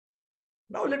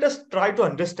Now let us try to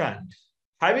understand.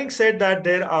 Having said that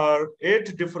there are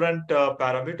 8 different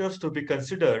parameters to be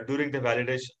considered during the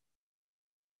validation.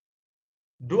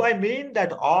 Do I mean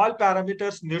that all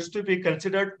parameters needs to be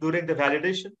considered during the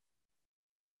validation?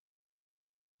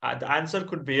 The answer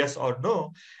could be yes or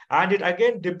no. And it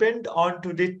again depend on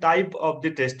to the type of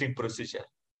the testing procedure.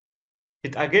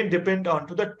 It again depend on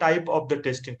to the type of the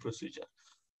testing procedure.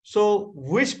 So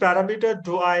which parameter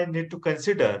do I need to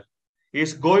consider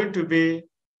is going to be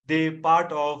the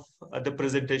part of the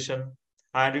presentation.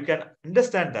 And you can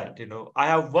understand that, I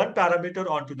have one parameter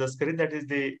onto the screen that is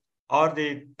the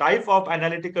type of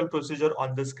analytical procedure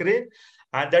on the screen,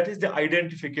 and that is the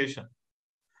identification.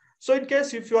 So in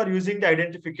case if you are using the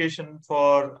identification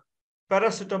for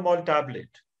paracetamol tablet,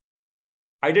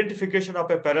 identification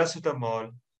of a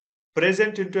paracetamol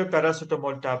present into a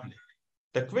paracetamol tablet,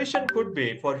 the question could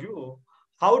be for you,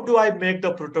 how do I make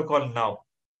the protocol now?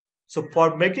 So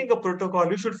for making a protocol,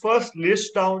 you should first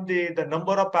list down the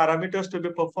number of parameters to be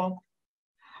performed.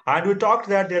 And we talked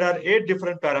that there are 8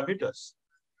 different parameters.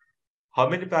 How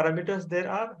many parameters there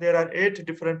are? There are 8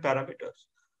 different parameters.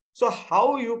 So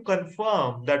how you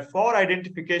confirm that for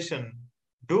identification,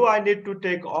 do I need to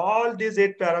take all these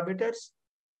 8 parameters?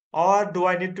 Or do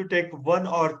I need to take 1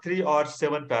 or 3 or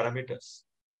 7 parameters?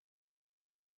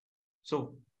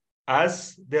 So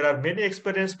as there are many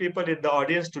experienced people in the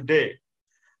audience today,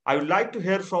 I would like to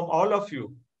hear from all of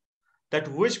you that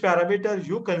which parameter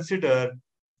you consider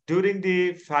during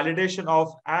the validation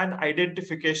of an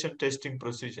identification testing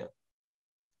procedure.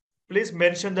 Please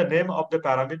mention the name of the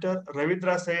parameter.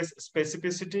 Ravindra says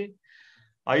specificity.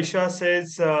 Aisha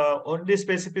says only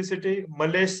specificity.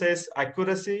 Malesh says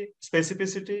accuracy,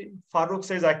 specificity. Farooq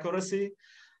says accuracy.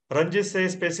 Ranjit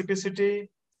says specificity.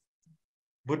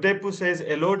 Budepu says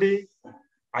LOD,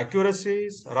 accuracy.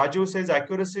 Raju says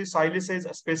accuracy. Saili says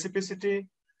specificity.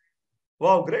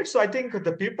 Wow, great. So I think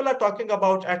the people are talking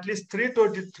about at least 3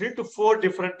 to 4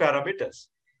 different parameters.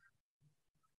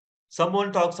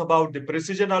 Someone talks about the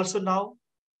precision also now.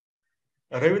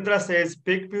 Ravindra says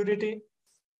peak purity.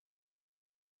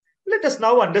 Let us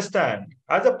now understand,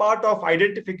 as a part of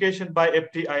identification by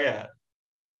FTIR,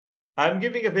 I'm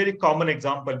giving a very common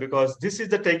example because this is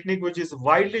the technique which is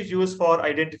widely used for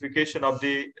identification of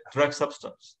the drug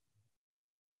substance.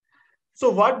 So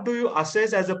what do you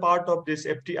assess as a part of this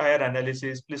FTIR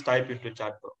analysis? Please type into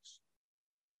chat box.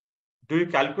 Do you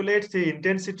calculate the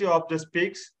intensity of the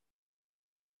peaks?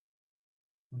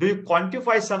 Do you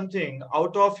quantify something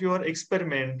out of your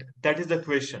experiment? That is the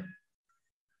question.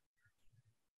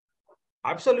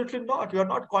 Absolutely not. You are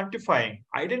not quantifying.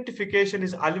 Identification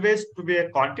is always to be a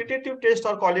quantitative test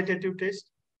or qualitative test.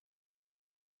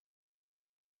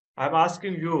 I'm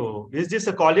asking you, is this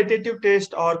a qualitative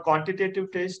test or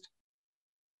quantitative test?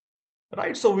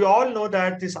 Right. So we all know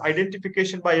that this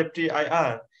identification by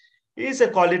FTIR is a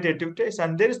qualitative test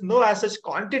and there is no as such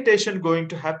quantitation going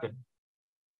to happen.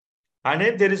 And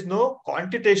if there is no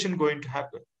quantitation going to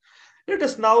happen. Let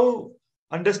us now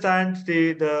understand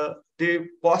the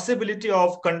possibility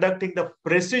of conducting the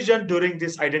precision during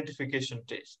this identification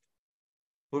test.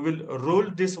 We will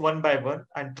rule this one by one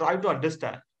and try to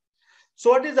understand. So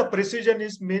what is the precision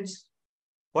means?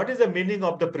 What is the meaning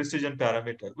of the precision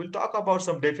parameter? We'll talk about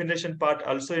some definition part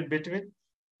also in between.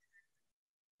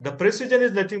 The precision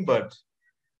is nothing but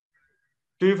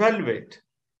to evaluate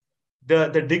the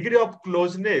degree of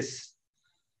closeness,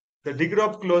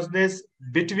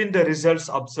 between the results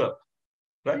observed,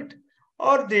 right?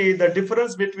 Or the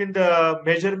difference between the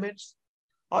measurements,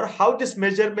 or how these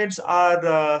measurements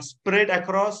are spread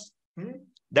across.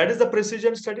 That is the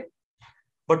precision study.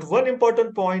 But one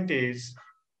important point is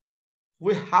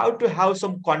we have to have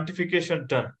some quantification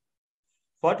done.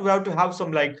 What we have to have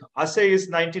some, like assay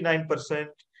is 99%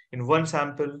 in one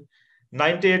sample,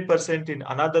 98% in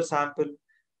another sample,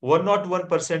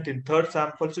 101% in third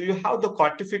sample. So you have the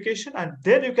quantification and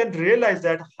then you can realize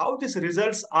that how these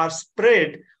results are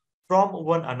spread from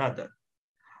one another.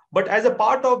 But as a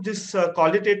part of this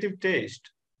qualitative test,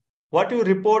 what you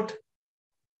report,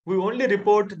 we only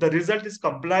report the result is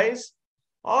complies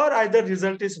or either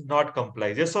result is not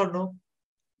complies, yes or no?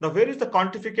 Now, where is the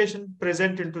quantification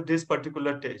present into this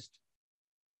particular test?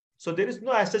 So there is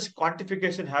no as such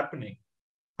quantification happening.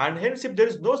 And hence, if there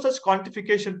is no such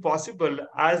quantification possible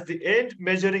as the end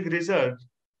measuring result,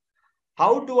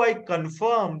 how do I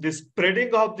confirm the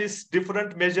spreading of these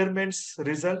different measurements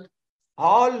result?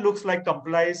 All looks like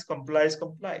complies.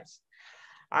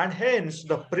 And hence,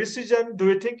 the precision, do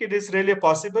you think it is really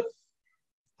possible?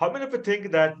 How many of you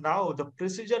think that now the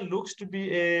precision looks to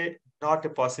be not a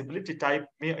possibility? Type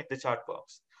me in the chat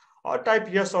box or type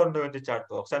yes or no in the chat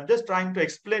box. I'm just trying to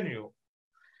explain you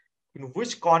in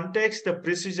which context the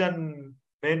precision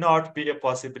may not be a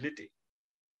possibility.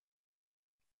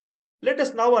 Let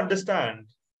us now understand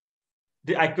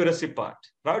the accuracy part.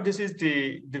 Now, this is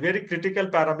the very critical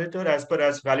parameter as far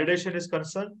as validation is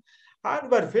concerned.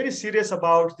 And we're very serious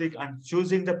about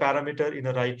choosing the parameter in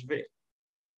the right way.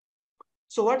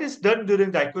 So what is done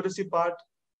during the accuracy part?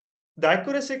 The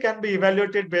accuracy can be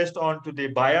evaluated based on to the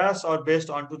bias or based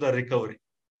on to the recovery,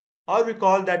 or we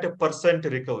call that a percent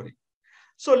recovery.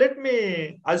 So let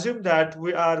me assume that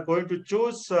we are going to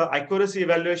choose accuracy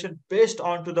evaluation based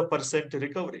on to the percent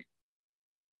recovery.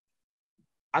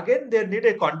 Again, there need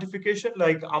a quantification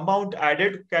like amount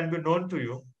added can be known to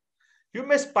you. You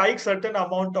may spike certain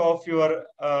amount of your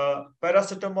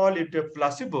paracetamol into a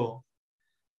placebo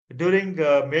during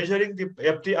measuring the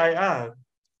FTIR,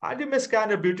 and you may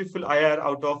scan a beautiful IR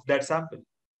out of that sample.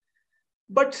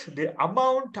 But the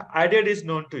amount added is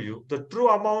known to you. The true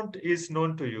amount is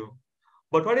known to you.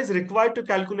 But what is required to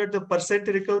calculate the percent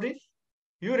recovery?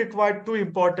 You require two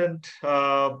important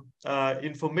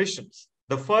informations.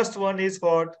 The first one is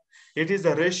what? It is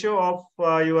the ratio of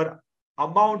your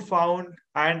amount found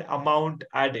and amount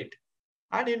added.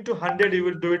 And into 100, you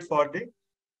will do it for the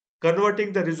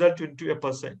converting the result into a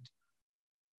percent.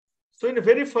 So in the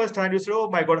very first hand, you say, oh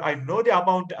my God, I know the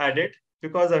amount added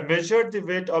because I measured the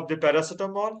weight of the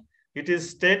paracetamol. It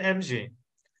is 10 mg.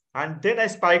 And then I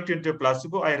spiked into a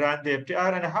placebo. I ran the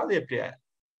FTIR and I have the FTIR.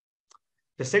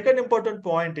 The second important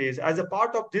point is, as a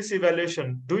part of this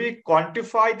evaluation, do we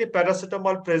quantify the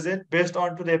paracetamol present based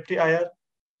on to the FTIR?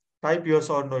 Type yes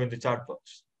or no in the chat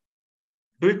box.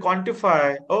 Do we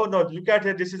quantify, oh no, look at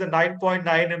it, this is a 9.9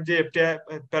 mg FTIR,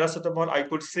 paracetamol I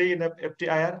could see in a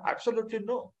FTIR? Absolutely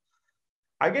no.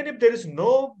 Again, if there is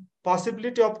no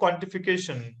possibility of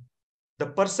quantification, the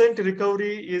percent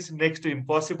recovery is next to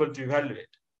impossible to evaluate.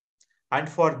 And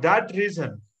for that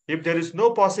reason, if there is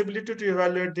no possibility to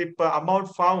evaluate the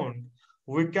amount found,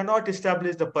 we cannot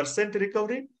establish the percent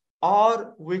recovery,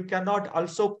 or we cannot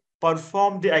also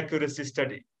perform the accuracy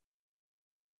study.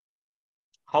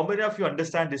 How many of you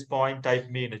understand this point? Type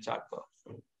me in the chat box.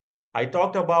 I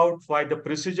talked about why the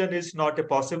precision is not a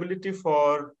possibility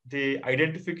for the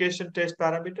identification test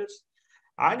parameters.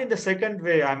 And in the second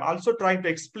way, I'm also trying to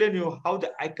explain you how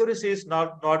the accuracy is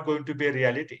not going to be a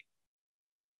reality.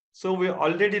 So we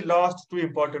already lost two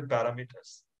important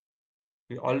parameters.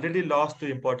 We already lost two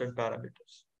important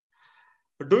parameters.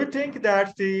 Do you think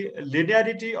that the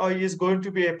linearity is going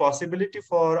to be a possibility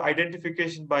for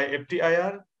identification by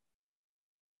FTIR?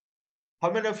 How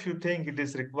many of you think it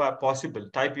is possible?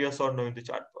 Type yes or no in the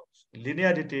chat box.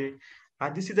 Linearity,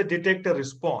 and this is the detector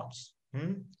response.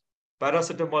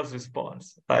 Paracetamol's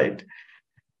response, right?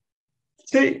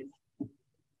 See,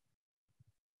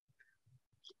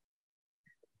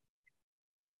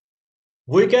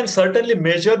 we can certainly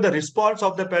measure the response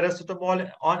of the paracetamol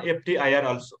on FTIR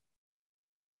also.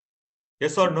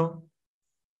 Yes or no?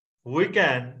 We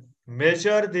can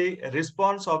measure the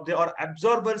response of the or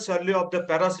absorbance value of the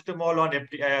paracetamol on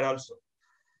FTIR also.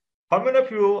 How many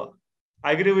of you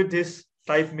agree with this?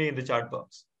 Type me in the chat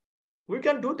box. We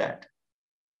can do that.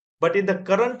 But in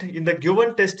the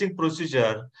given testing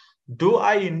procedure, do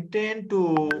I intend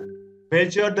to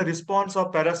measure the response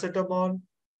of paracetamol?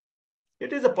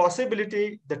 It is a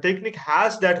possibility. The technique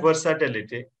has that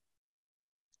versatility,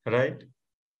 right?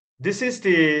 This is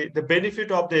the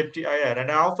benefit of the FTIR.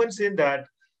 And I often seen that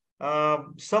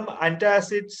some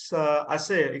antacids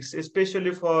assay,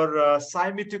 especially for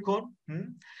simethicone,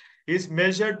 is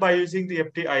measured by using the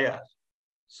FTIR.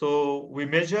 So we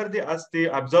measure the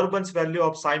absorbance value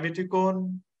of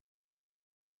simethicone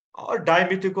or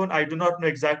dimethicone. I do not know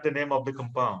exact the name of the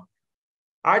compound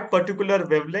at particular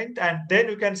wavelength, and then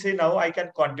you can say, now I can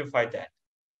quantify that.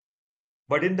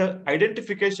 But in the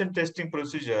identification testing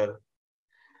procedure,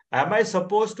 am I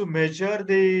supposed to measure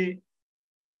the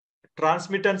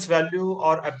transmittance value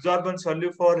or absorbance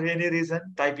value for any reason?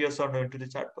 Type yes or no into the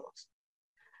chat box.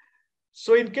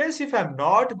 So in case if I'm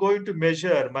not going to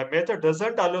measure, my method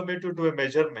doesn't allow me to do a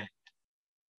measurement,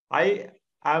 I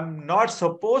am not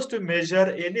supposed to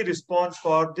measure any response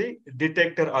for the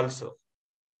detector also.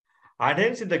 And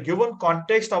hence, in the given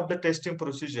context of the testing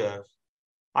procedure,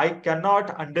 I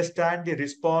cannot understand the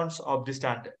response of the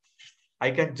standard. I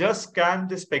can just scan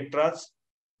the spectra,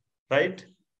 right?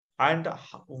 And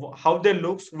how they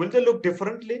look. Will they look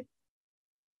differently?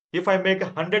 If I make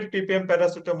 100 ppm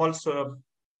paracetamol, so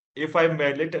if I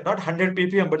make not 100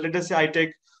 ppm, but let us say I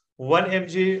take 1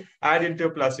 mg, add into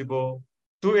a placebo,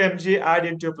 2 mg, add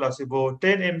into a placebo,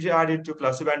 10 mg, add into a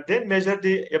placebo, and then measure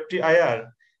the FTIR,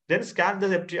 then scan the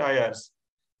FTIRs.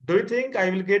 Do you think I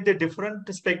will get the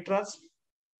different spectra?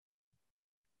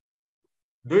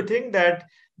 Do you think that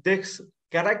this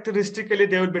characteristically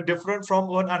they will be different from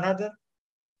one another?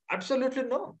 Absolutely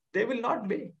no, they will not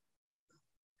be.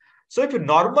 So if you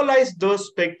normalize those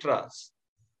spectra,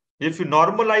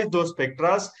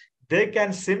 they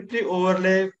can simply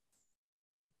overlay,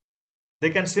 they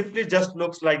can simply just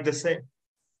looks like the same.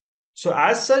 So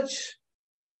as such,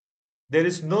 there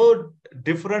is no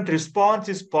different response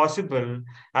is possible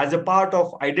as a part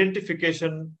of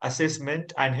identification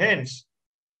assessment, and hence,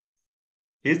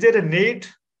 is there a need,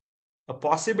 a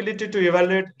possibility to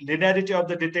evaluate linearity of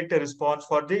the detector response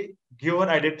for the given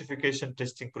identification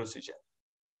testing procedure?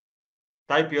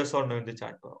 Type yes or no in the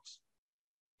chat box.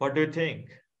 What do you think?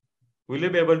 Will you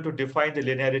be able to define the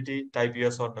linearity? Type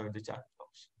yes or no in the chat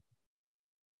box.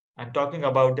 I'm talking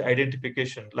about the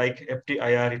identification like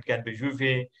FTIR, it can be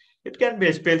UV, it can be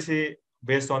SPLC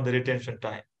based on the retention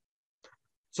time.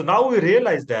 So now we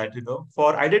realize that,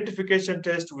 for identification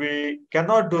test, we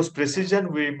cannot do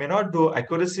precision, we may not do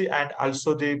accuracy and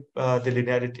also the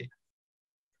linearity.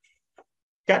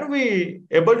 Can we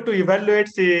able to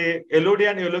evaluate the LOD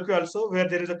and LOQ also where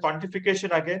there is a quantification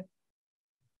again?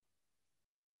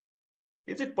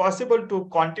 Is it possible to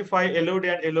quantify LOD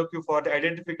and LOQ for the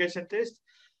identification test?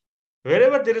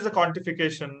 Wherever there is a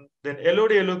quantification, then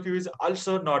LOD, LOQ is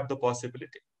also not the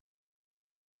possibility.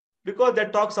 Because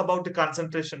that talks about the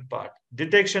concentration part,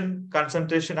 detection,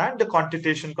 concentration, and the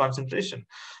quantitation concentration.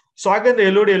 So again,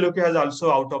 the LOD, LOQ has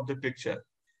also out of the picture.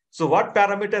 So what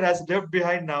parameter has left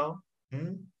behind now?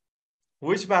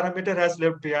 Which parameter has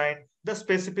left behind? The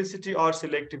specificity or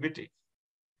selectivity.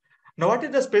 Now, what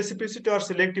is the specificity or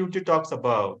selectivity talks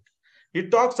about?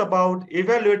 It talks about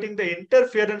evaluating the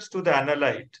interference to the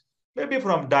analyte, maybe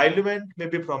from diluent,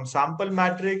 maybe from sample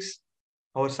matrix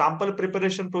or sample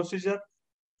preparation procedure.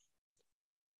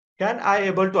 Can I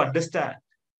able to understand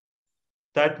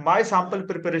that my sample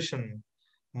preparation,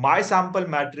 my sample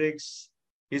matrix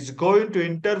is going to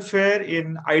interfere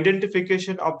in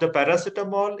identification of the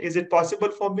paracetamol? Is it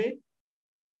possible for me?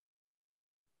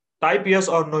 Type yes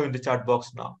or no in the chat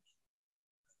box now.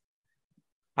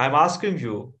 I'm asking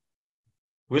you,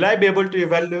 will I be able to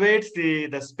evaluate the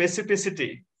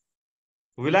specificity?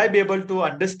 Will I be able to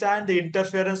understand the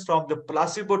interference from the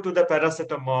placebo to the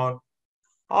paracetamol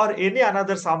or any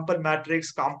another sample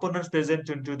matrix components present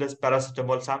into this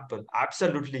paracetamol sample?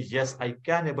 Absolutely, yes, I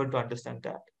can able to understand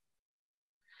that.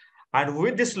 And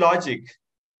with this logic,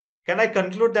 can I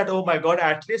conclude that, oh my God,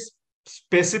 at least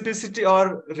specificity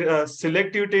or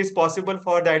selectivity is possible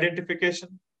for the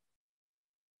identification?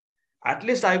 At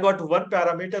least I got one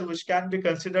parameter which can be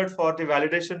considered for the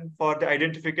validation for the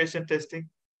identification testing.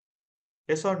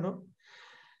 Yes or no?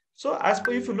 So as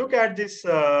per, if you look at this,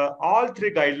 all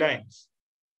three guidelines,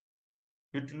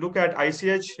 you look at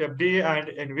ICH, FDA,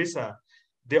 and NVISA,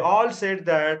 they all said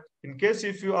that in case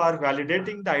if you are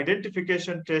validating the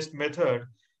identification test method,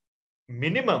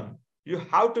 minimum, you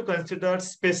have to consider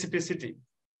specificity.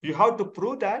 You have to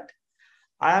prove that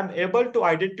I am able to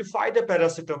identify the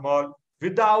paracetamol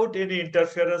without any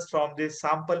interference from the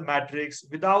sample matrix,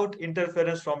 without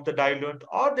interference from the diluent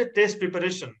or the test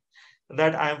preparation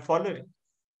that I am following.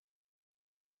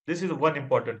 This is one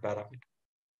important parameter.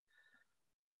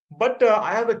 But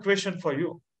I have a question for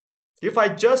you. If I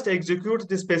just execute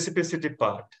the specificity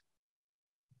part,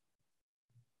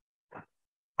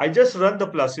 I just run the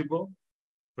placebo,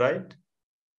 right?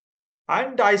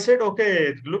 And I said,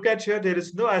 okay, look at here, there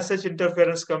is no as such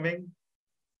interference coming.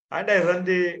 And I run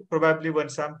the probably one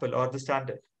sample or the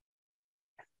standard.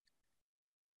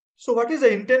 So what is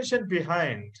the intention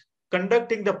behind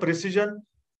conducting the precision?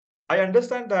 I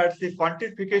understand that the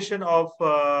quantification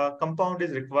of compound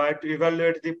is required to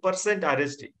evaluate the percent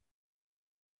RST,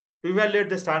 to evaluate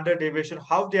the standard deviation,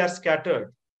 how they are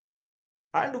scattered.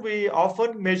 And we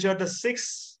often measure the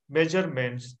 6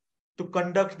 measurements to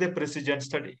conduct the precision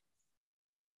study.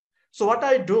 So what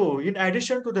I do, in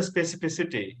addition to the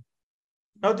specificity,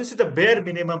 now this is the bare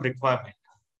minimum requirement.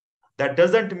 That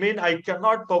doesn't mean I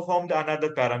cannot perform the another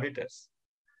parameters.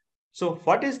 So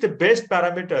what is the best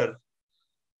parameter?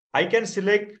 I can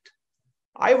select.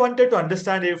 I wanted to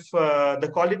understand if the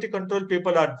quality control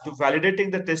people are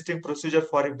validating the testing procedure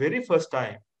for a very first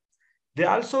time. They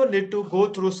also need to go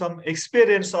through some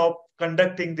experience of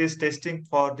conducting this testing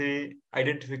for the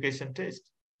identification test.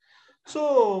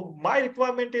 So my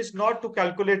requirement is not to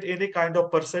calculate any kind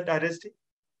of percent RST.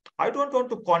 I don't want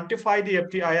to quantify the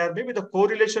FTIR. Maybe the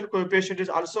correlation coefficient is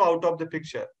also out of the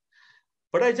picture.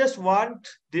 But I just want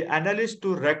the analyst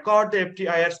to record the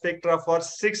FTIR spectra for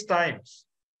 6 times.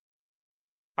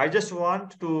 I just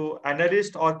want to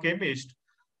analyst or chemist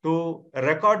to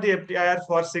record the FTIR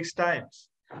for 6 times.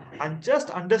 and just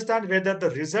understand whether the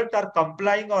result are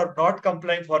complying or not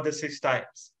complying for the 6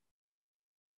 times.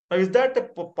 Now, is that the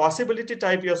possibility?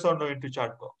 Type yes or no into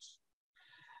chat box.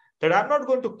 That I'm not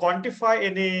going to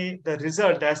quantify the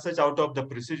result as such out of the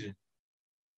precision.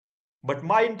 But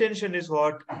my intention is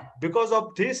what? Because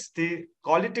of this, the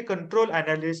quality control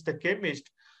analyst, the chemist,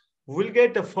 will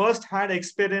get a first-hand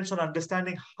experience on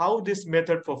understanding how this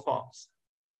method performs.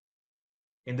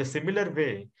 In the similar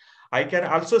way, I can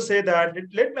also say that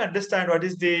let me understand what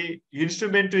is the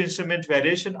instrument-to-instrument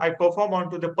variation I perform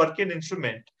onto the Perkin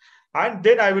instrument. And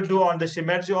then I will do on the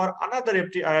Shimergy or another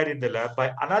FTIR in the lab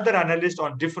by another analyst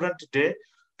on different day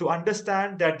to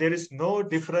understand that there is no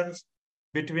difference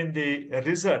between the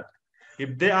result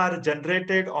if they are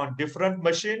generated on different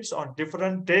machines on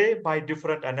different day by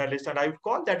different analysts. And I would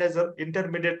call that as an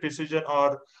intermediate precision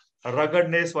or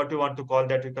ruggedness, what you want to call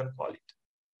that, you can call it.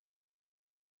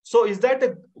 So is that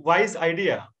a wise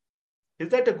idea? Is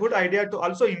that a good idea to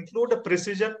also include a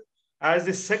precision as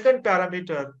the second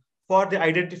parameter for the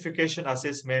identification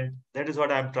assessment? That is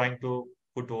what I'm trying to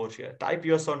put over here. Type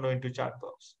yes or no into chat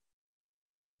box.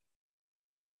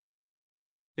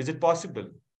 Is it possible?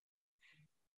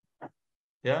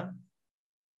 Yeah.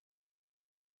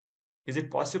 Is it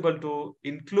possible to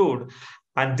include?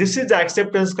 And this is the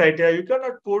acceptance criteria. You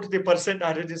cannot put the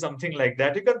percentage something like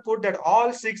that. You can put that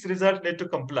all 6 results need to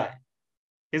comply.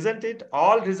 Isn't it?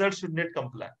 All results should need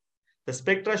comply. The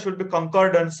spectra should be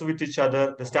concordance with each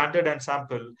other, the standard and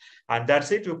sample. And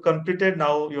that's it. You completed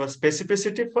now your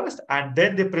specificity first and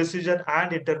then the precision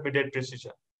and intermediate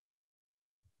precision.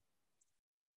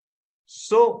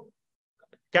 So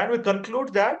can we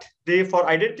conclude that for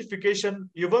identification,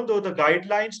 even though the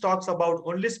guidelines talks about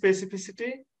only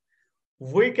specificity,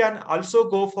 we can also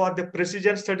go for the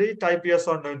precision study? Type yes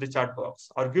or no in the chat box,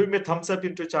 or give me a thumbs up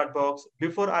into chat box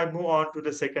before I move on to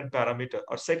the second parameter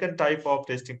or second type of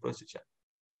testing procedure.